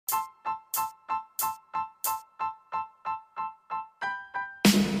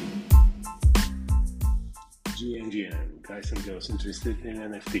GNGN, guys and girls interested in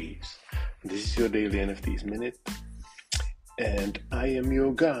NFTs. This is your daily NFTs Minute, and I am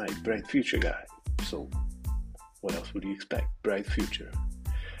your guy, Bright Future Guy. So, what else would you expect? Bright Future.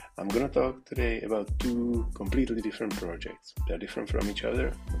 I'm gonna talk today about two completely different projects. They're different from each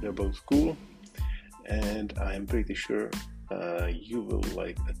other, they're both cool, and I am pretty sure you will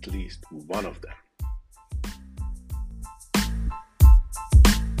like at least one of them.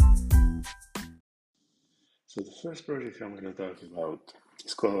 So the first project I'm going to talk about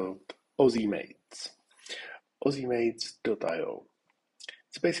is called Aussiemates. Aussiemates.io.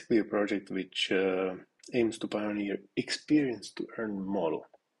 It's basically a project which aims to pioneer experience to earn model,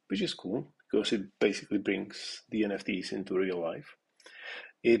 which is cool because it basically brings the NFTs into real life.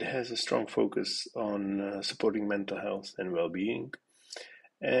 It has a strong focus on supporting mental health and well-being,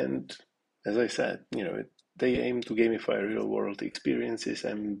 and as I said, they aim to gamify real-world experiences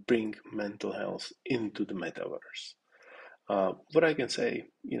and bring mental health into the metaverse. What I can say,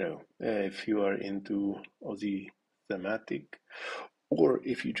 if you are into Aussie thematic, or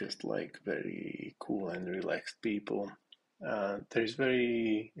if you just like very cool and relaxed people, there's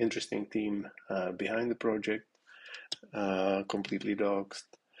very interesting team behind the project, completely doxed.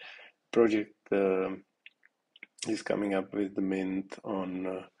 Project is coming up with the mint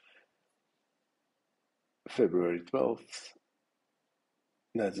on February 12th.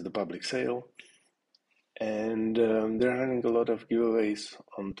 That's the public sale. And they're running a lot of giveaways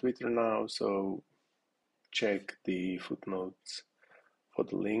on Twitter now, so check the footnotes for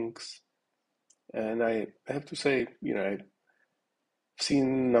the links. And I have to say, I've seen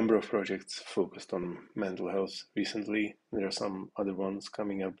a number of projects focused on mental health recently. There are some other ones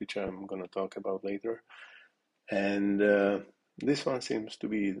coming up which I'm going to talk about later. And this one seems to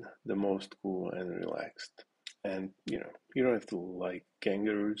be the most cool and relaxed. And, you don't have to like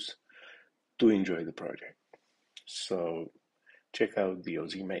kangaroos to enjoy the project. So check out the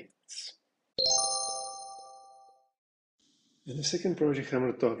Aussiemates. And the second project I'm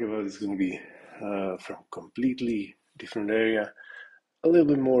going to talk about is going to be from a completely different area, a little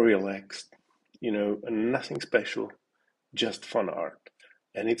bit more relaxed, nothing special, just fun art.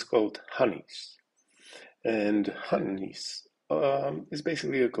 And it's called Hunnys. And Hunnys is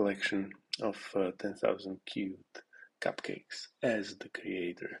basically a collection of 10,000 cute cupcakes, as the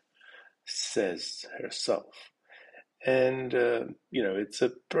creator says herself. And, it's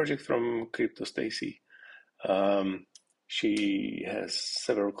a project from Crypto Stacy. She has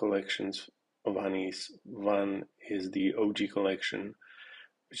several collections of Hunnys. One is the OG collection,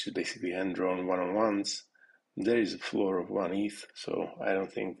 which is basically hand-drawn one-on-ones. There is a floor of 1 ETH, so I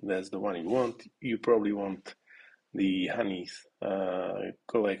don't think that's the one you want. You probably want the Hunnys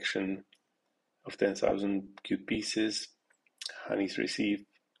collection of 10,000 cute pieces. Hunnys receive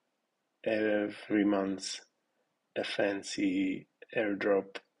every month a fancy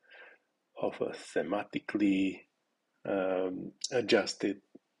airdrop of a thematically adjusted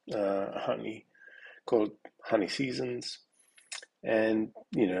honey called Honey Seasons. And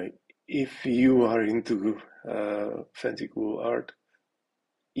if you are into fancy cool art,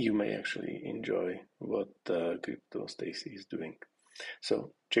 you may actually enjoy what Crypto Stacy is doing.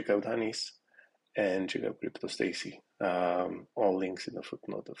 So check out Hunnys and check out Crypto Stacy. All links in the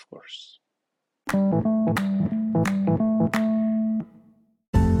footnote, of course.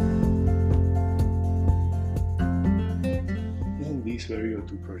 And these were your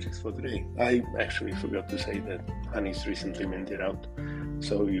two projects for today. I actually forgot to say that Hunnys recently minted out,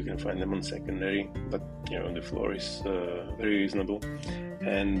 so you can find them on secondary, but the floor is very reasonable.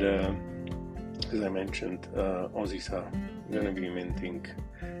 And as I mentioned, Aussies are going to be minting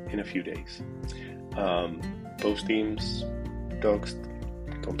in a few days. Both teams, doxed,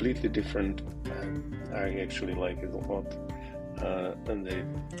 completely different. I actually like it a lot. And they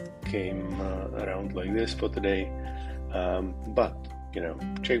came around like this for today. But,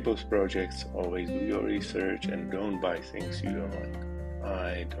 check both projects, always do your research, and don't buy things you don't like.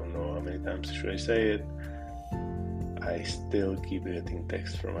 I don't know how many times should I say it. I still keep getting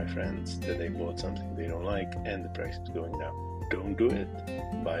texts from my friends that they bought something they don't like and the price is going down. Don't do it.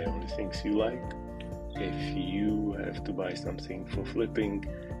 Buy only things you like. If you have to buy something for flipping,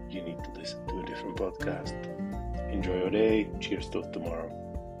 you need to listen to a different podcast. Enjoy your day. Cheers till tomorrow.